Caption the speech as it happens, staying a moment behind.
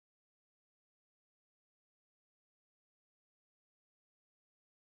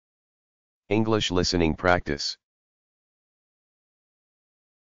English listening practice.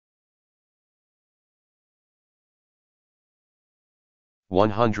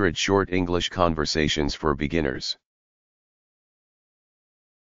 "100 Short English Conversations for Beginners."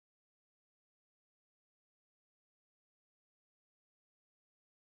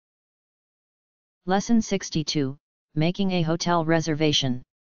 Lesson 62, Making a Hotel Reservation.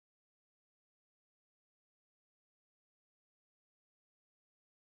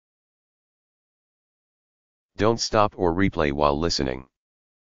 Don't stop or replay while listening.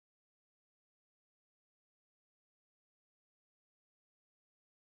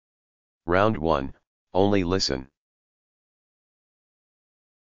 Round 1, only listen.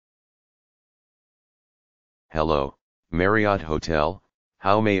 Hello, Marriott Hotel,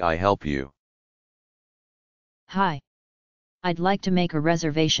 how may I help you? Hi. I'd like to make a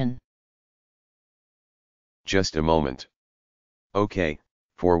reservation. Just a moment. Okay,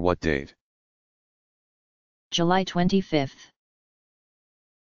 for what date? July 25th.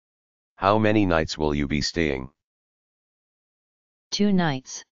 How many nights will you be staying? 2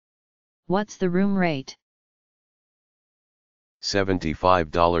 nights. What's the room rate?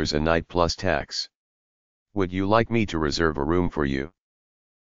 $75 a night plus tax. Would you like me to reserve a room for you?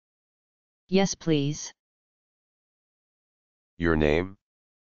 Yes, please. Your name?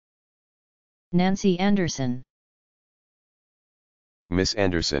 Nancy Anderson. Miss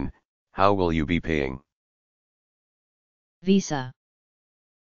Anderson, how will you be paying? Visa.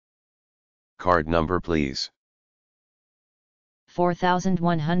 Card number please.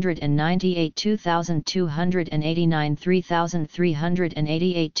 4,198, 2,289,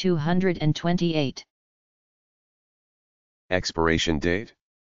 3,388, 228. Expiration date?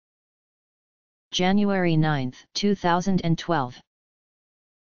 January 9th, 2012.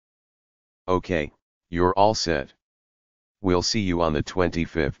 Okay, you're all set. We'll see you on the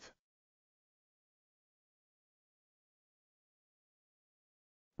 25th.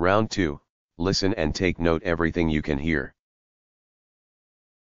 Round 2, listen and take note everything you can hear.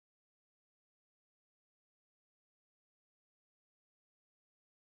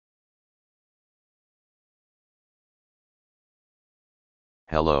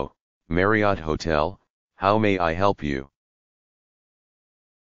 Hello, Marriott Hotel, how may I help you?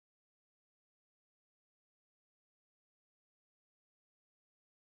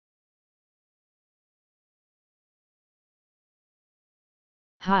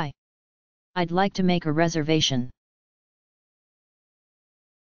 Hi. I'd like to make a reservation.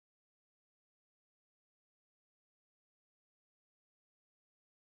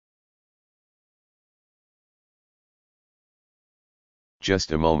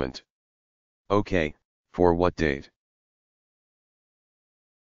 Just a moment. Okay, for what date?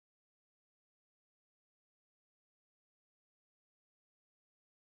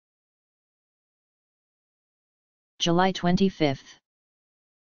 July 25th.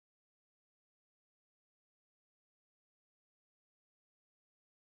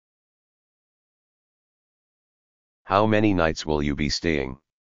 How many nights will you be staying?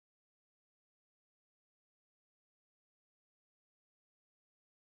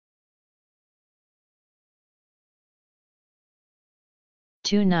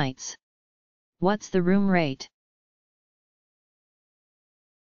 Two nights. What's the room rate?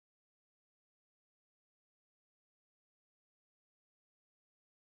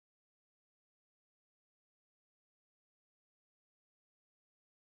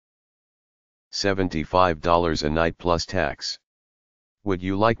 $75 a night plus tax. Would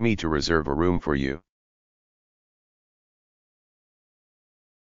you like me to reserve a room for you?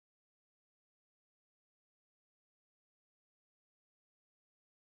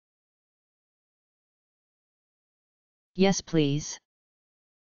 Yes, please.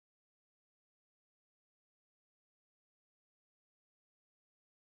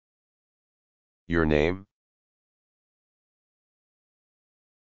 Your name?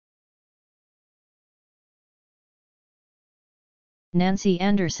 Nancy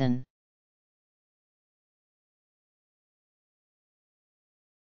Anderson.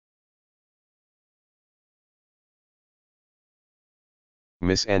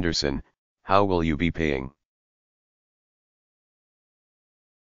 Miss Anderson, how will you be paying?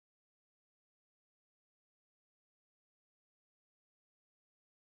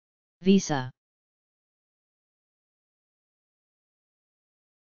 Visa.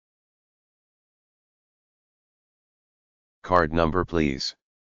 Card number please.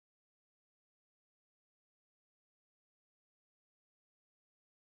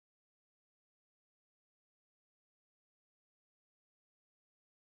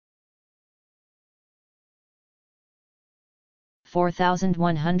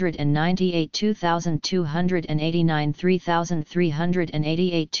 4198 2289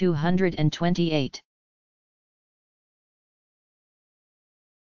 3388 228.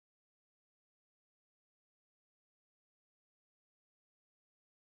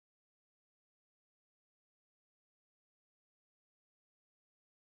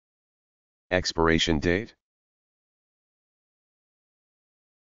 Expiration date?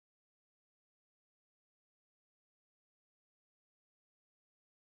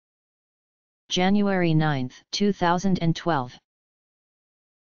 January 9, 2012.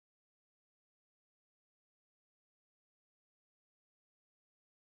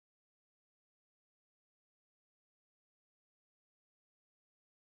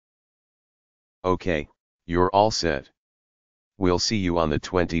 Okay, you're all set. We'll see you on the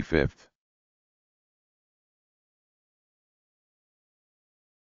 25th.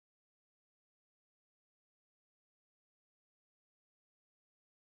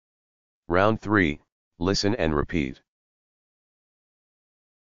 Round 3, listen and repeat.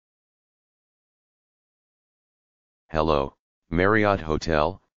 Hello, Marriott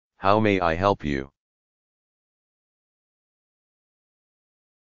Hotel, how may I help you?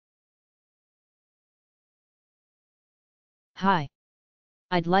 Hi.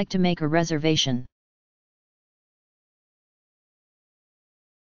 I'd like to make a reservation.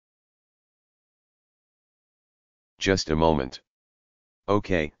 Just a moment.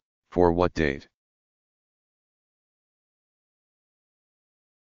 Okay, for what date?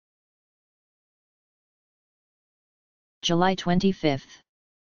 July 25th.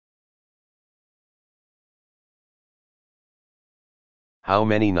 How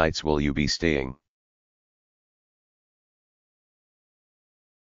many nights will you be staying?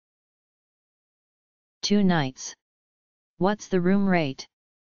 Two nights. What's the room rate?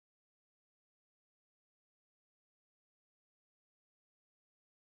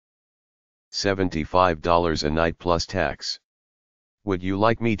 $75 a night plus tax. Would you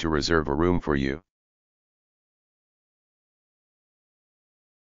like me to reserve a room for you?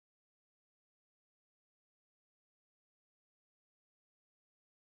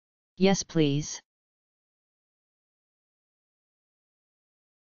 Yes, please.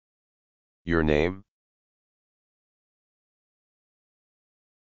 Your name?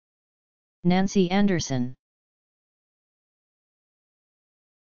 Nancy Anderson.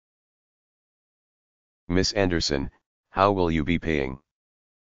 Miss Anderson, how will you be paying?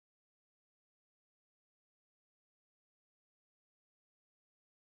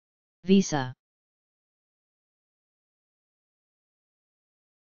 Visa.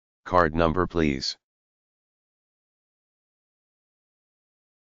 Card number please.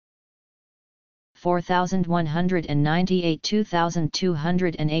 4198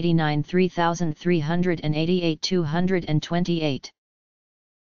 2289 3388 228.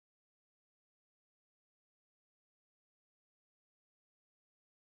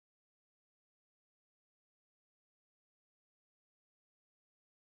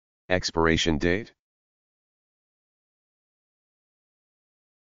 Expiration date?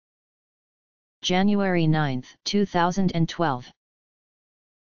 January 9, 2012.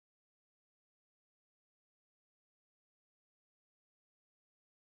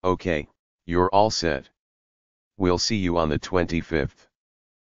 Okay, you're all set. We'll see you on the 25th.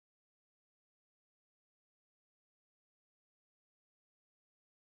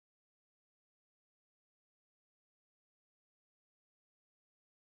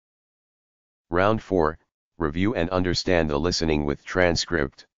 Round 4, review and understand the listening with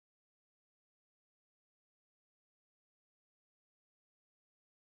transcript.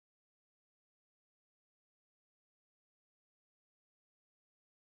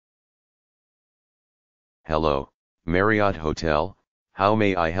 Hello, Marriott Hotel, how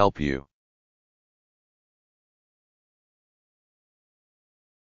may I help you?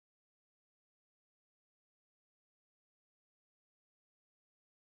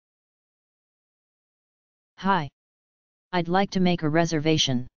 Hi. I'd like to make a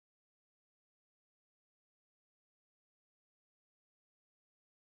reservation.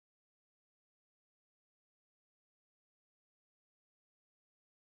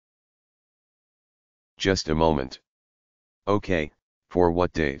 Just a moment. Okay, for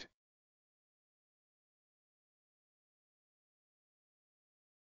what date?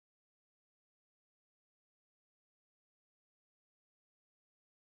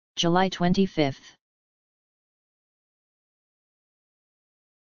 July 25th.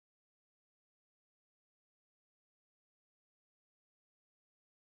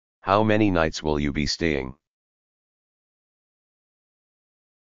 How many nights will you be staying?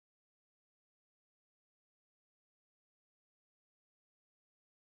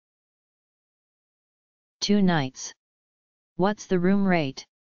 2 nights. What's the room rate?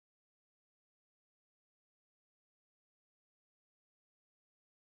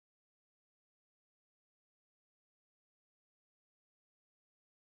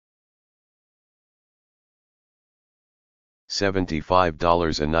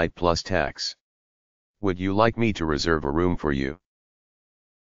 $75 a night plus tax. Would you like me to reserve a room for you?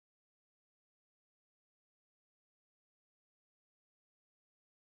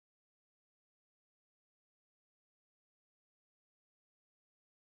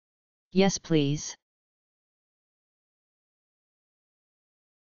 Yes, please.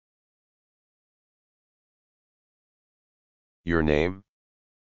 Your name?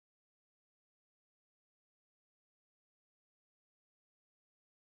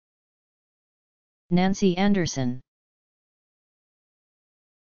 Nancy Anderson.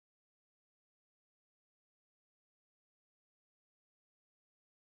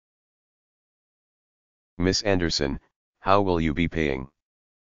 Miss Anderson, how will you be paying?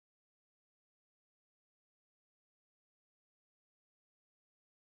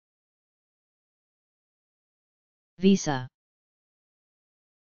 Visa.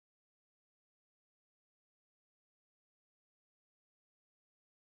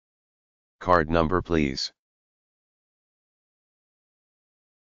 Card number please.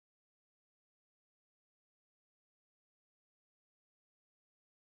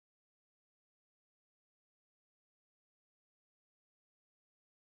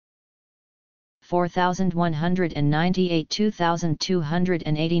 $4,198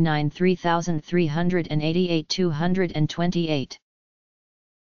 $2,289 $3,388 $228.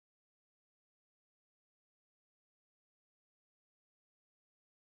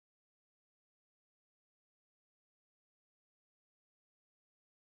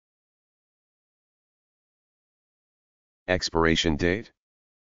 Expiration date?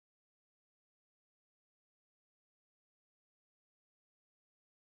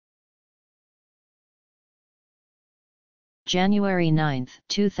 January 9,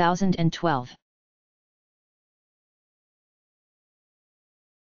 2012.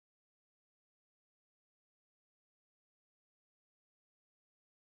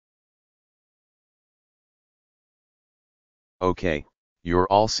 Okay, you're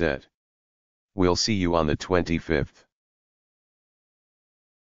all set. We'll see you on the 25th.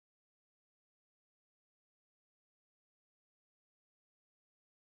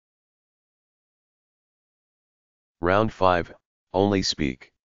 Round 5, only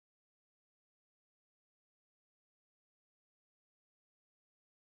speak.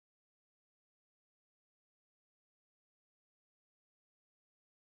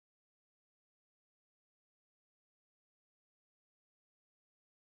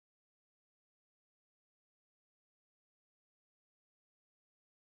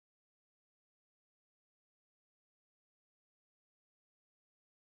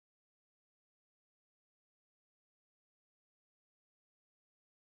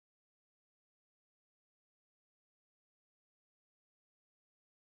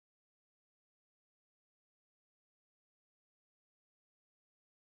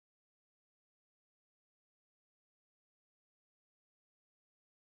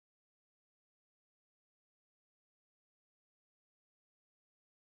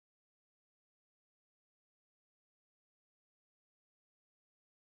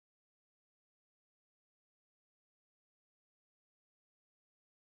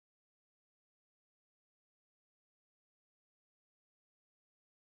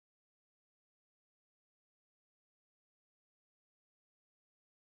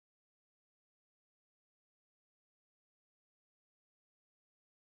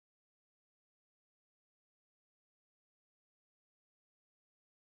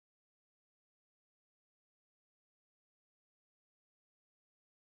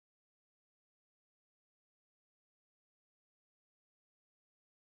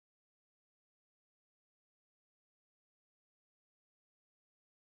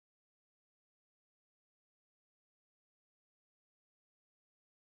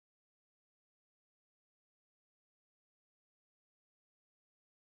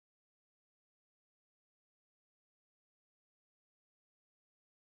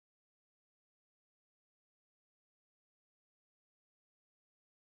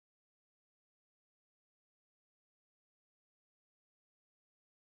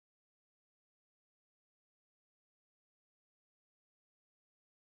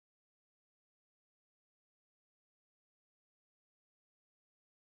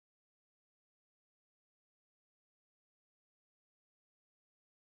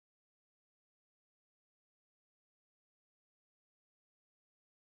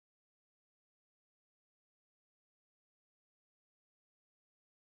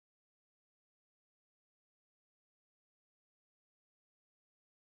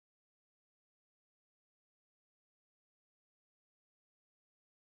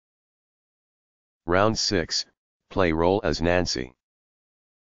 Round 6, play role as Nancy.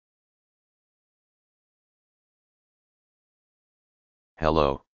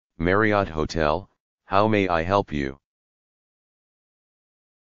 Hello, Marriott Hotel, how may I help you?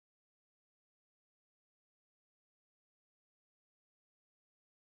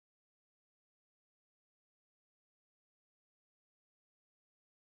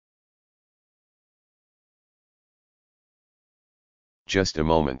 Just a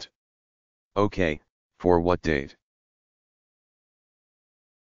moment. Okay, for what date?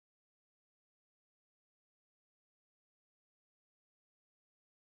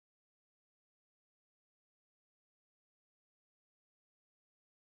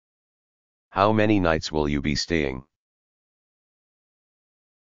 How many nights will you be staying?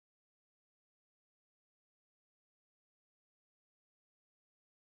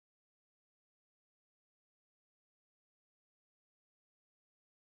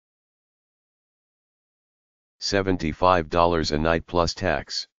 $75 a night plus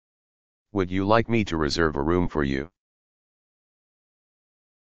tax. Would you like me to reserve a room for you?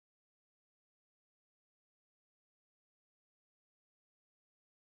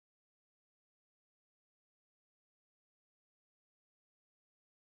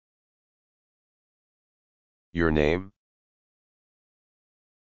 Your name?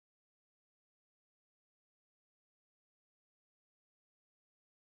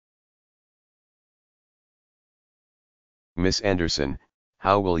 Miss Anderson,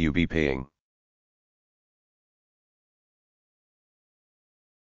 how will you be paying?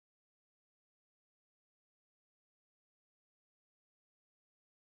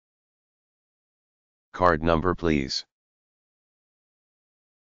 Card number please.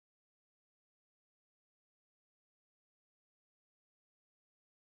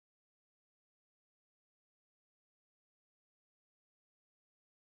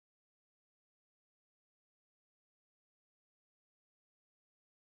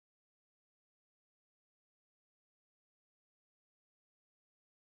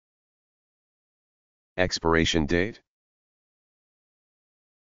 Expiration date?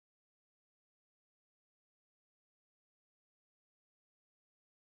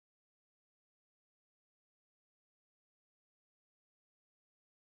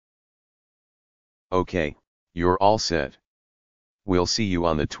 Okay, you're all set. We'll see you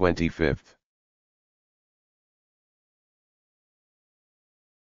on the 25th.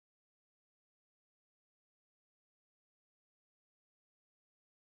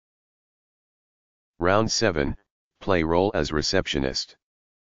 Round 7, play role as receptionist.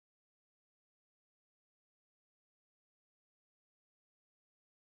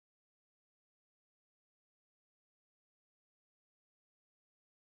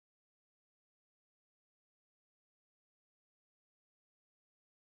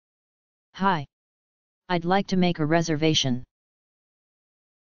 Hi. I'd like to make a reservation.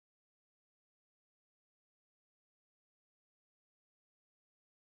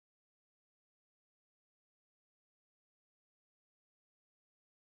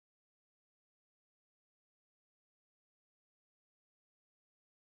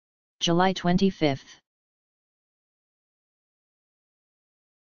 July 25th.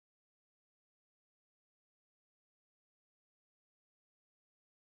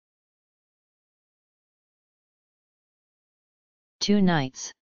 Two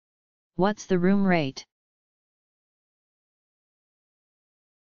nights. What's the room rate?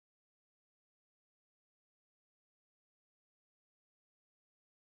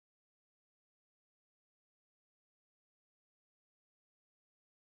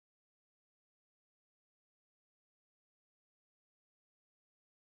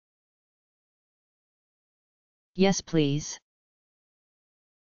 Yes, please.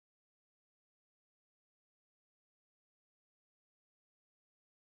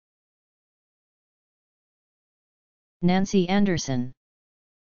 Nancy Anderson.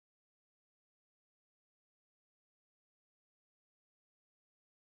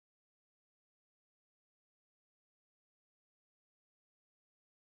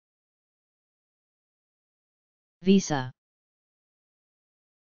 Visa.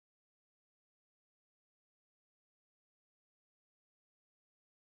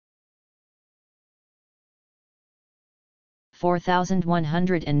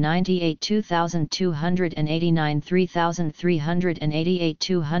 $4,198 $2,289 $3,388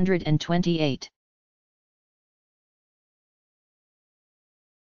 $228.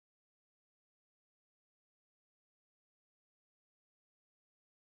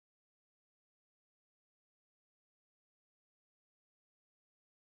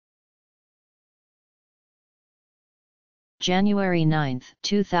 January 9,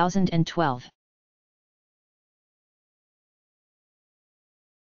 2012.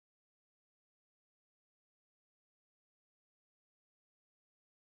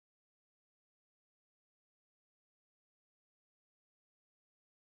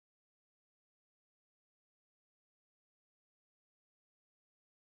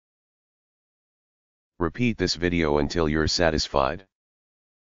 Repeat this video until you're satisfied.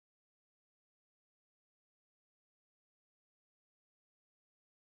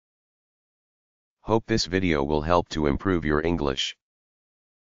 Hope this video will help to improve your English.